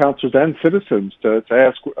particularly councillors and citizens to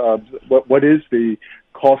ask what is the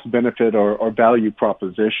cost-benefit or value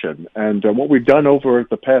proposition. And what we've done over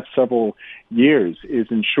the past several years is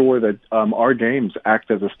ensure that our games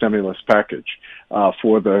act as a stimulus package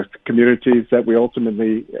for the communities that we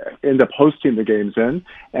ultimately end up hosting the games in,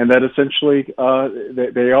 and that essentially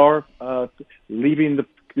they are leaving the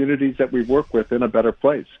communities that we work with in a better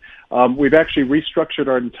place. We've actually restructured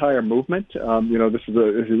our entire movement. This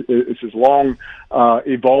is long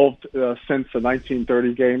evolved since the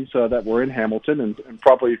 1930 games that were in Hamilton, and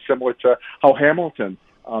probably similar to how Hamilton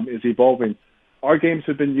is evolving. Our games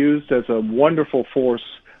have been used as a wonderful force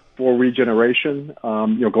for regeneration.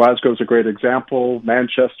 Glasgow's a great example,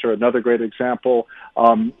 Manchester another great example,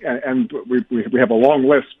 and we have a long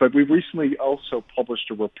list. But we recently also published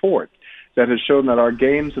a report that has shown that our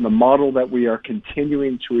games and the model that we are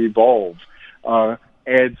continuing to evolve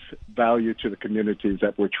adds value to the communities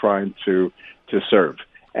that we're trying to serve.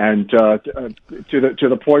 And to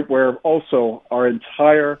the point where also our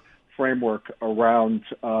entire framework around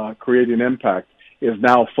creating impact is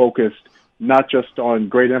now focused not just on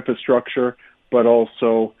great infrastructure, but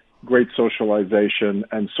also great socialization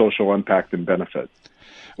and social impact and benefit.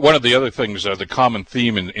 One of the other things, the common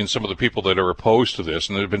theme in some of the people that are opposed to this,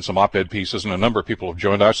 and there have been some op-ed pieces, and a number of people have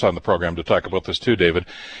joined us on the program to talk about this too, David,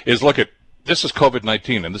 is look at, this is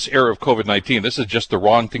COVID-19, and this era of COVID-19, this is just the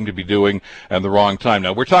wrong thing to be doing and the wrong time.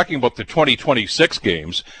 Now, we're talking about the 2026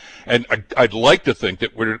 games, and I'd like to think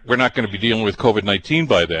that we're not going to be dealing with COVID-19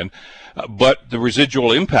 by then, but the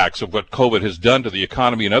residual impacts of what COVID has done to the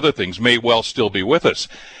economy and other things may well still be with us.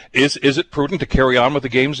 Is it prudent to carry on with the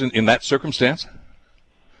games in that circumstance?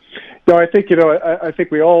 No, I think, I think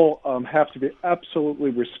we all have to be absolutely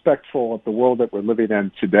respectful of the world that we're living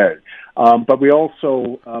in today. But we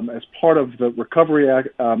also, as part of the recovery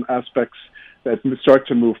aspects that start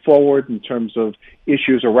to move forward in terms of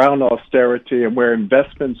issues around austerity and where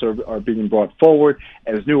investments are being brought forward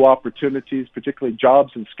as new opportunities, particularly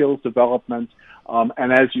jobs and skills development,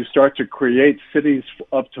 and as you start to create cities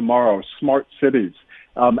of tomorrow, smart cities,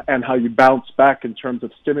 and how you bounce back in terms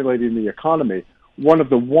of stimulating the economy. One of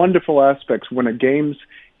the wonderful aspects when a games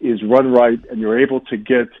is run right and you're able to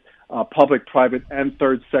get public, private, and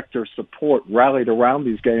third sector support rallied around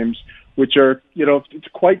these games, which are, it's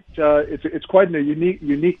quite a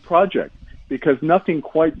unique project because nothing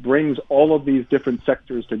quite brings all of these different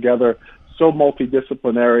sectors together, so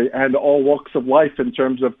multidisciplinary and all walks of life in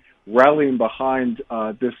terms of rallying behind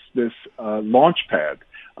this launch pad.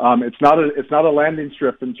 It's not a landing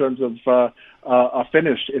strip in terms of a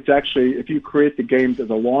finish. It's actually, if you create the games as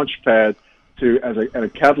a launch pad as a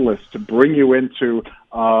catalyst to bring you into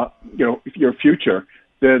your future,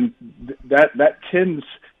 then that tends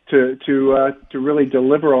to really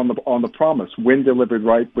deliver on the promise when delivered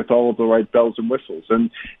right with all of the right bells and whistles.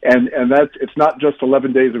 And that it's not just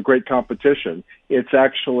 11 days of great competition. It's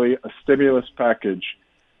actually a stimulus package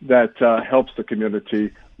that helps the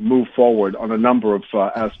community move forward on a number of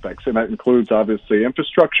aspects, and that includes obviously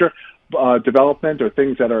infrastructure development or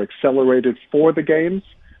things that are accelerated for the games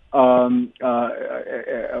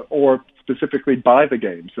or specifically by the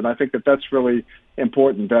games. And I think that that's really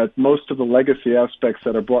important, that most of the legacy aspects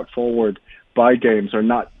that are brought forward by games are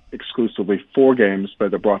not exclusively for games,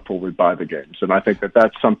 but are brought forward by the games. And I think that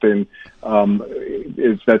that's something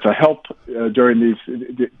that's a help during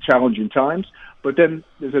these challenging times. But then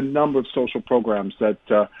there's a number of social programs that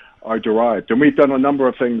are derived. And we've done a number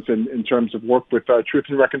of things in terms of work with Truth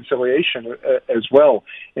and Reconciliation as well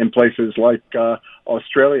in places like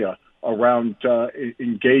Australia around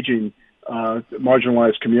engaging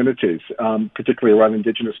marginalized communities, particularly around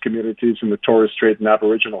Indigenous communities and the Torres Strait and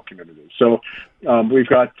Aboriginal communities. So we've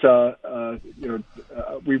got,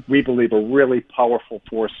 we believe, a really powerful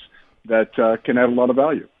force that can add a lot of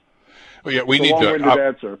value. Well, yeah, we need to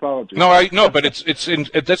answer. Apologies. No, but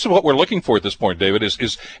that's what we're looking for at this point, David.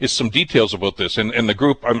 Is some details about this, and the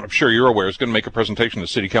group, I'm sure you're aware, is going to make a presentation to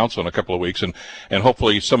City Council in a couple of weeks, and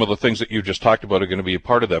hopefully some of the things that you just talked about are going to be a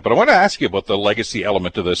part of that. But I want to ask you about the legacy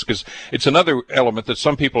element to this, because it's another element that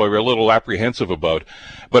some people are a little apprehensive about.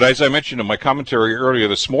 But as I mentioned in my commentary earlier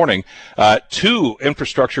this morning, 2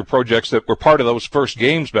 infrastructure projects that were part of those first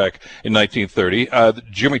games back in 1930, the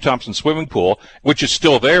Jimmy Thompson swimming pool, which is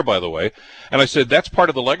still there, by the way. And I said, that's part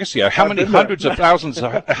of the legacy. How many hundreds of thousands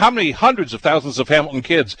of Hamilton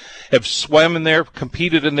kids have swam in there,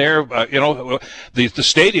 competed in there? The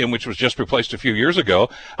stadium, which was just replaced a few years ago,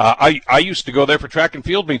 I used to go there for track and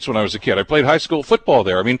field meets when I was a kid. I played high school football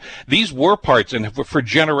there. I mean, these were parts, and for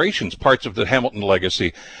generations, parts of the Hamilton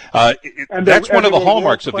legacy. That's one of the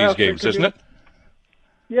hallmarks of these games, isn't it?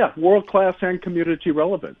 Yeah, world-class and community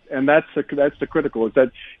relevant. And that's the critical, is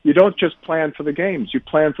that you don't just plan for the games, you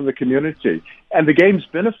plan for the community. And the games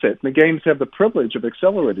benefit, and the games have the privilege of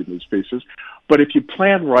accelerating these pieces. But if you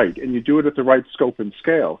plan right and you do it at the right scope and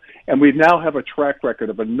scale, and we now have a track record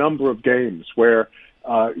of a number of games where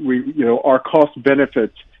our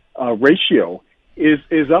cost-benefit ratio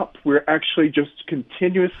is up. We're actually just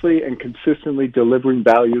continuously and consistently delivering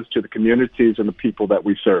values to the communities and the people that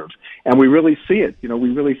we serve. And we really see it.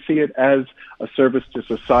 We really see it as a service to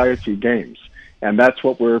society games. And that's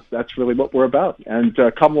really what we're about. And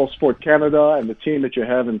Commonwealth Sport Canada and the team that you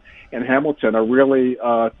have in Hamilton are really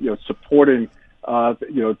supporting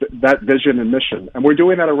that vision and mission. And we're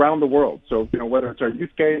doing that around the world. So, whether it's our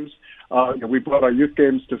youth games, we brought our youth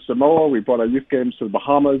games to Samoa, we brought our youth games to the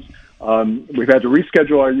Bahamas. We've had to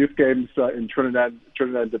reschedule our youth games in Trinidad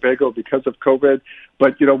and Tobago because of COVID.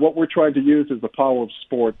 But, what we're trying to use is the power of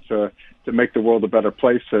sport to make the world a better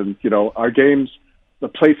place. And, our games, the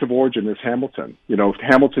place of origin is Hamilton.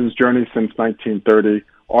 Hamilton's journey since 1930,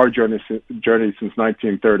 our journey since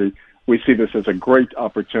 1930. We see this as a great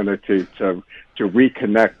opportunity to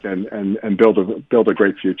reconnect and build a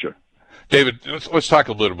great future. David, let's talk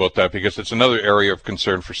a little about that, because it's another area of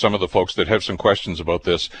concern for some of the folks that have some questions about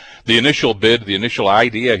this. The initial bid, the initial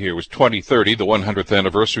idea here was 2030, the 100th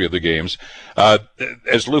anniversary of the games.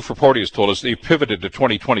 As Lou Fraporti has told us, they pivoted to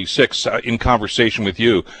 2026 in conversation with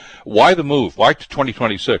you. Why the move? Why to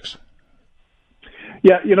 2026?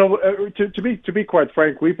 Yeah, to be quite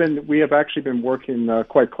frank, we have actually been working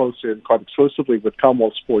quite closely and quite exclusively with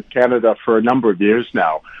Commonwealth Sport Canada for a number of years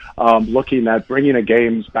now, looking at bringing the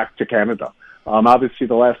games back to Canada. Obviously,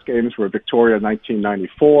 the last games were Victoria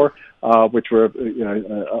 1994, which were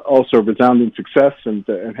also a resounding success and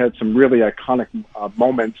had some really iconic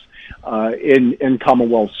moments in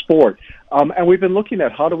Commonwealth sport. And we've been looking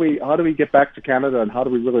at how do we get back to Canada, and how do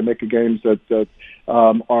we really make the games that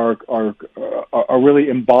are really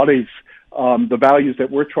embodies the values that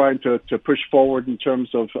we're trying to push forward in terms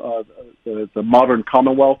of the modern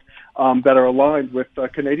Commonwealth that are aligned with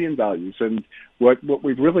Canadian values. And what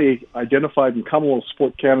we've really identified in Commonwealth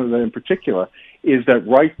Sport Canada in particular is that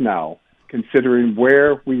right now, considering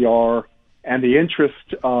where we are and the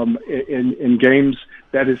interest in games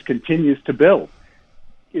that continues to build,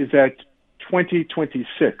 is that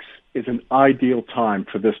 2026 is an ideal time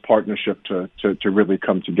for this partnership to really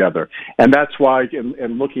come together. And that's why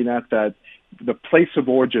in looking at that, the place of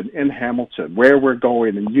origin in Hamilton, where we're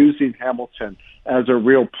going, and using Hamilton as a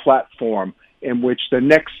real platform in which the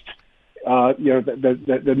next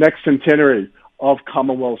the next centenary of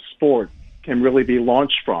Commonwealth sport can really be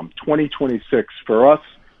launched from. 2026 for us,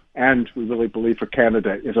 and we really believe for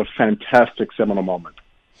Canada, is a fantastic seminal moment.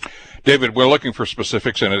 David, we're looking for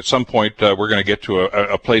specifics, and at some point we're going to get to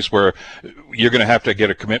a place where you're going to have to get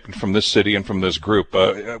a commitment from this city and from this group.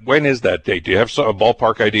 When is that date? Do you have a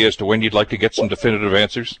ballpark idea as to when you'd like to get some definitive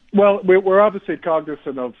answers? Well, we're obviously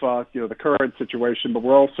cognizant of the current situation, but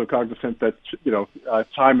we're also cognizant that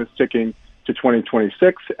time is ticking to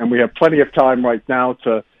 2026, and we have plenty of time right now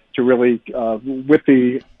to really, with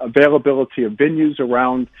the availability of venues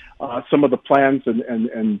around some of the plans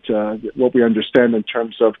and what we understand in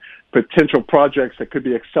terms of potential projects that could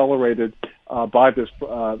be accelerated by this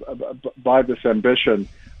ambition,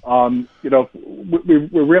 we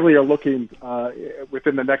really are looking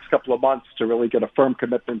within the next couple of months to really get a firm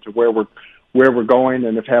commitment to where we're going,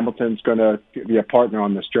 and if Hamilton's going to be a partner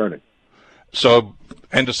on this journey. So,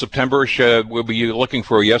 end of September, we'll be looking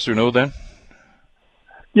for a yes or no then?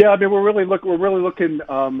 Yeah, I mean, we're really looking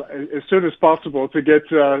as soon as possible to get.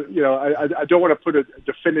 I don't want to put a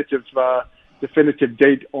definitive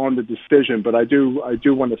date on the decision, but I do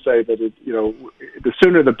want to say that the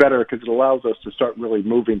sooner the better, because it allows us to start really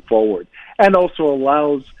moving forward, and also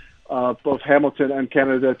allows both Hamilton and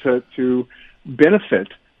Canada to benefit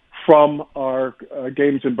from our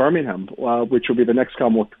games in Birmingham, which will be the next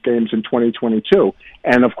Commonwealth Games in 2022,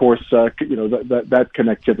 and of course, that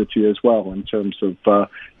connectivity as well in terms of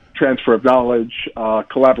transfer of knowledge,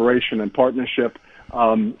 collaboration and partnership,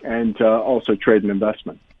 and also trade and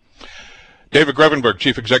investment. David Grevemberg,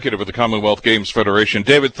 Chief Executive of the Commonwealth Games Federation.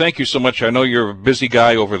 David, thank you so much. I know you're a busy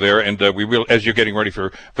guy over there, and as you're getting ready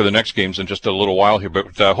for the next games in just a little while here,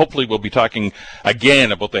 but hopefully we'll be talking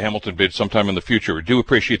again about the Hamilton bid sometime in the future. We do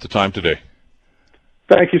appreciate the time today.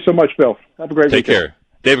 Thank you so much, Bill. Have a great weekend. Take care.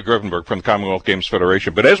 David Grevemberg from the Commonwealth Games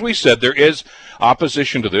Federation. But as we said, there is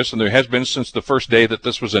opposition to this, and there has been since the first day that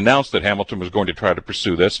this was announced that Hamilton was going to try to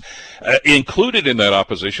pursue this. Included in that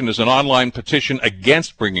opposition is an online petition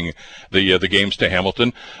against bringing the games to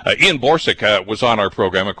Hamilton. Ian Borsick was on our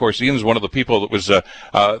program. Of course, Ian is one of the people that was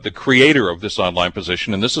the creator of this online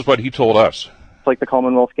petition, and this is what he told us. Like the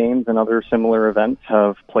Commonwealth Games and other similar events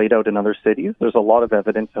have played out in other cities, there's a lot of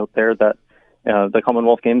evidence out there that the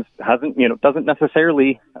Commonwealth Games doesn't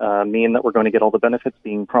necessarily mean that we're going to get all the benefits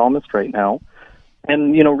being promised right now.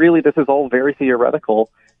 And, really this is all very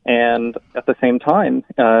theoretical. And at the same time,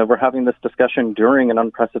 we're having this discussion during an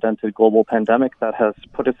unprecedented global pandemic that has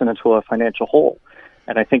put us into a financial hole.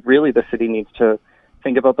 And I think really the city needs to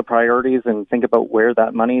think about the priorities and think about where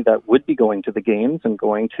that money that would be going to the games and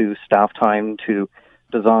going to staff time to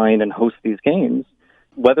design and host these games,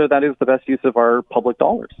 whether that is the best use of our public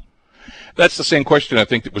dollars. That's the same question, I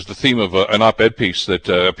think, that was the theme of an op-ed piece that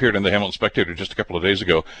appeared in the Hamilton Spectator just a couple of days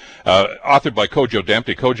ago, authored by Kojo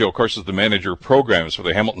Damptey. Kojo, of course, is the manager of programs for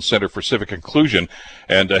the Hamilton Center for Civic Inclusion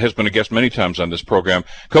and has been a guest many times on this program.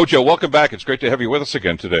 Kojo, welcome back. It's great to have you with us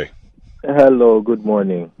again today. Hello, good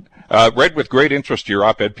morning. Read with great interest your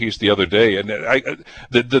op-ed piece the other day, and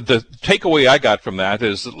the takeaway I got from that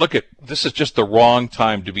is, this is just the wrong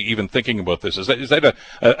time to be even thinking about this. Is that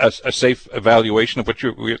a safe evaluation of what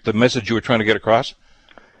the message you were trying to get across?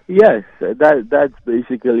 Yes, that's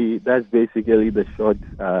basically the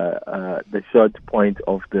short point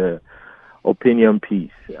of the opinion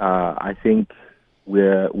piece. I think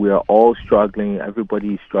we're all struggling.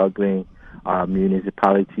 Everybody is struggling.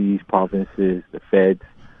 Municipalities, provinces, the feds.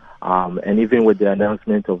 And even with the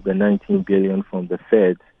announcement of the $19 billion from the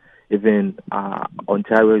feds, even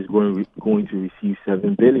Ontario is going to receive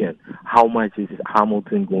 $7 billion. How much is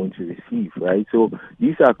Hamilton going to receive, right? So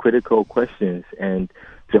these are critical questions, and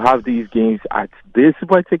to have these games at this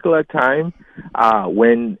particular time,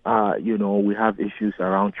 when we have issues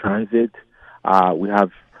around transit, we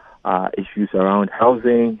have issues around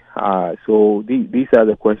housing. So these are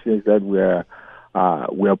the questions that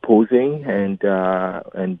we're posing, and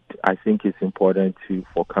I think it's important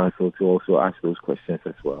for council to also ask those questions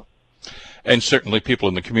as well. And certainly people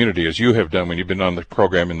in the community, as you have done when you've been on the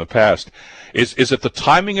program in the past. Is it the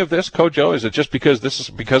timing of this, Kojo? Is it just because this is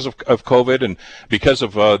because of COVID and because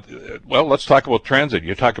of, let's talk about transit.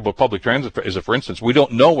 You talk about public transit, for instance. We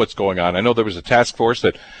don't know what's going on. I know there was a task force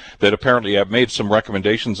that apparently have made some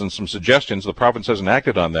recommendations and some suggestions. The province hasn't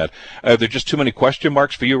acted on that. Are there just too many question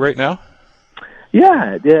marks for you right now?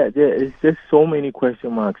 Yeah, there is just so many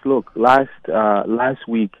question marks. Look, last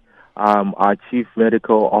week, our chief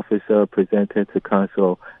medical officer presented to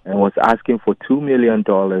council and was asking for $2 million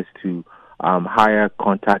to hire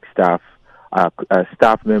contact staff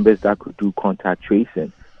members that could do contact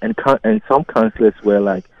tracing. And some councillors were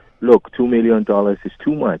like, look, $2 million is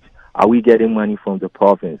too much. Are we getting money from the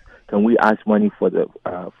province? Can we ask money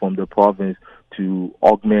from the province to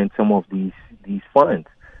augment some of these funds?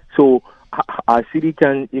 So our city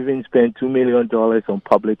can even spend $2 million on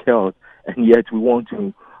public health, and yet we want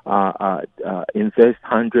to invest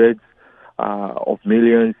hundreds of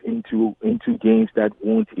millions into games that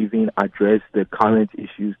won't even address the current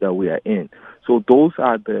issues that we are in. So those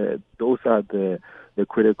are the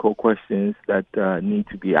critical questions that need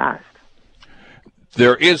to be asked.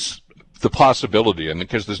 There is the possibility, and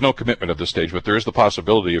because there's no commitment at this stage, but there is the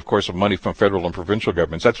possibility, of course, of money from federal and provincial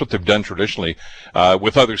governments. That's what they've done traditionally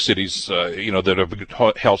with other cities, that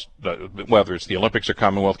have held, whether it's the Olympics or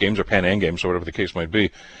Commonwealth Games or Pan Am Games or whatever the case might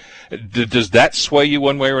be. Does that sway you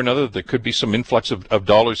one way or another? There could be some influx of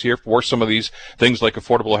dollars here for some of these things like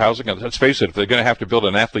affordable housing. And let's face it, if they're going to have to build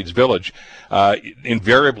an athlete's village,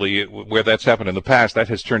 invariably, where that's happened in the past, that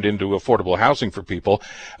has turned into affordable housing for people,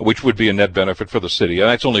 which would be a net benefit for the city. And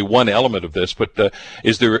that's only one element of this, but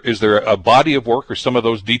is there a body of work or some of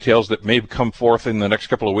those details that may come forth in the next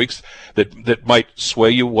couple of weeks that might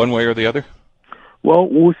sway you one way or the other? Well,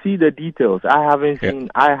 we'll see the details. I haven't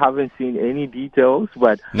seen any details,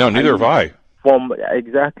 but no, neither have I.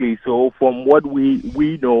 So from what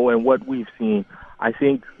we know and what we've seen, I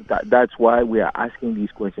think that's why we are asking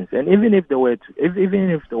these questions. And even if there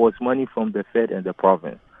was money from the Fed and the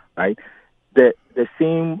province, right, the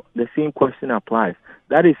same question applies.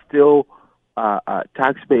 That is still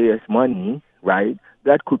taxpayers' money, right?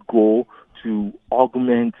 That could go to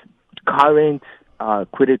augment current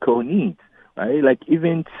critical needs. Right? Like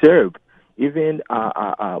even CERB, even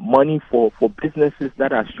money for businesses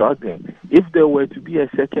that are struggling. If there were to be a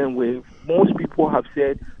second wave, most people have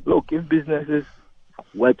said, look, if businesses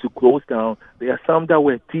were to close down, there are some that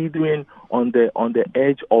were teetering on the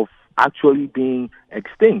edge of actually being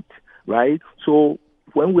extinct, right? So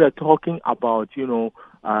when we are talking about, the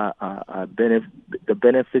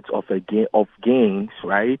benefits of gains,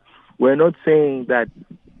 right? We're not saying that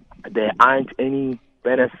there aren't any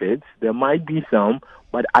benefits. There might be some,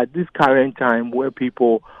 but at this current time where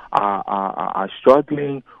people are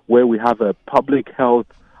struggling, where we have a public health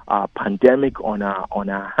pandemic on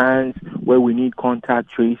our hands, where we need contact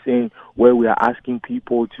tracing, where we are asking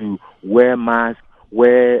people to wear masks,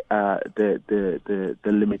 where the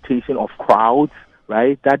limitation of crowds,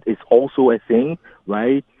 right? That is also a thing,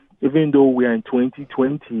 right? Even though we are in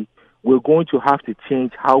 2020, we're going to have to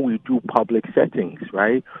change how we do public settings,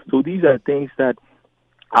 right? So these are things that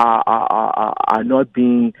are not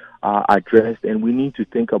being addressed, and we need to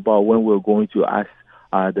think about when we're going to ask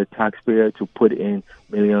the taxpayer to put in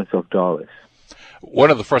millions of dollars.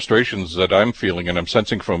 One of the frustrations that I'm feeling, and I'm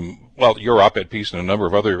sensing from, your op-ed piece and a number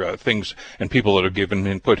of other things and people that have given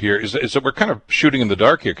input here, is that we're kind of shooting in the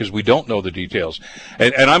dark here because we don't know the details.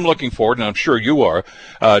 And I'm looking forward, and I'm sure you are,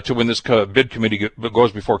 to when this bid committee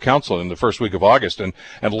goes before council in the first week of August and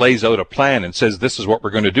lays out a plan and says this is what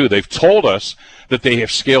we're going to do. They've told us that they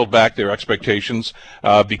have scaled back their expectations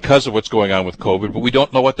because of what's going on with COVID, but we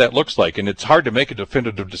don't know what that looks like. And it's hard to make a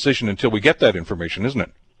definitive decision until we get that information, isn't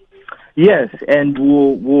it? Yes, and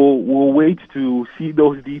we'll wait to see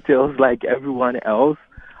those details like everyone else.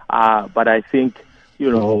 But I think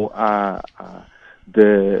the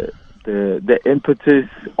impetus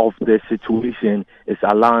of the situation is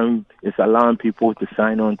allowing people to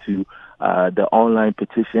sign on to the online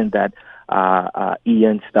petition that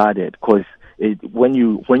Ian started. Because when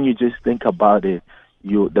you just think about it,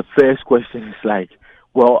 the first question is like,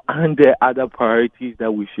 well, aren't there other priorities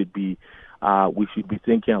that we should be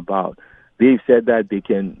thinking about? They've said that they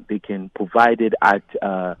can provide it at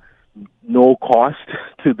no cost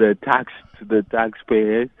to the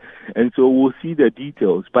taxpayers, and so we'll see the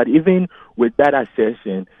details. But even with that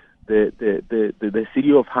assertion, the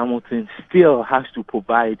city of Hamilton still has to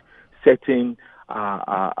provide certain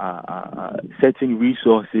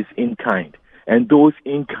resources in kind, and those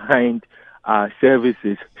in kind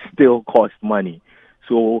services still cost money.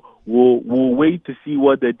 So we'll wait to see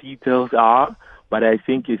what the details are, but I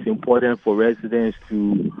think it's important for residents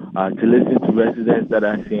to listen to residents that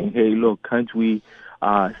are saying, hey, look, can't we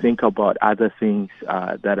think about other things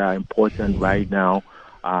that are important right now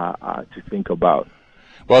to think about?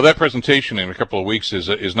 Well, that presentation in a couple of weeks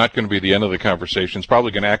is not going to be the end of the conversation. It's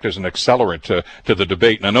probably going to act as an accelerant to the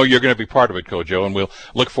debate. And I know you're going to be part of it, Kojo, and we'll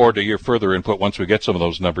look forward to your further input once we get some of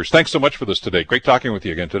those numbers. Thanks so much for this today. Great talking with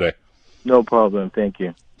you again today. No problem. Thank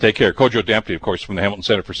you. Take care. Kojo Damptey, of course, from the Hamilton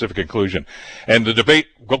Center for Civic Inclusion. And the debate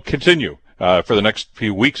will continue for the next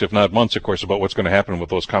few weeks, if not months, of course, about what's going to happen with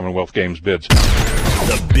those Commonwealth Games bids.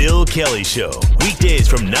 The Bill Kelly Show, weekdays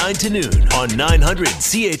from 9 to noon on 900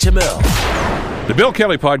 CHML. The Bill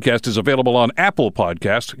Kelly Podcast is available on Apple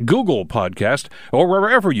Podcast, Google Podcast, or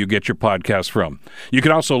wherever you get your podcasts from. You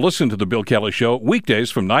can also listen to The Bill Kelly Show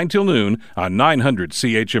weekdays from 9 till noon on 900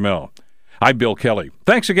 CHML. I'm Bill Kelly.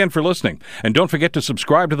 Thanks again for listening. And don't forget to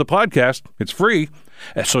subscribe to the podcast. It's free,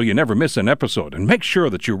 so you never miss an episode. And make sure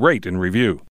that you rate and review.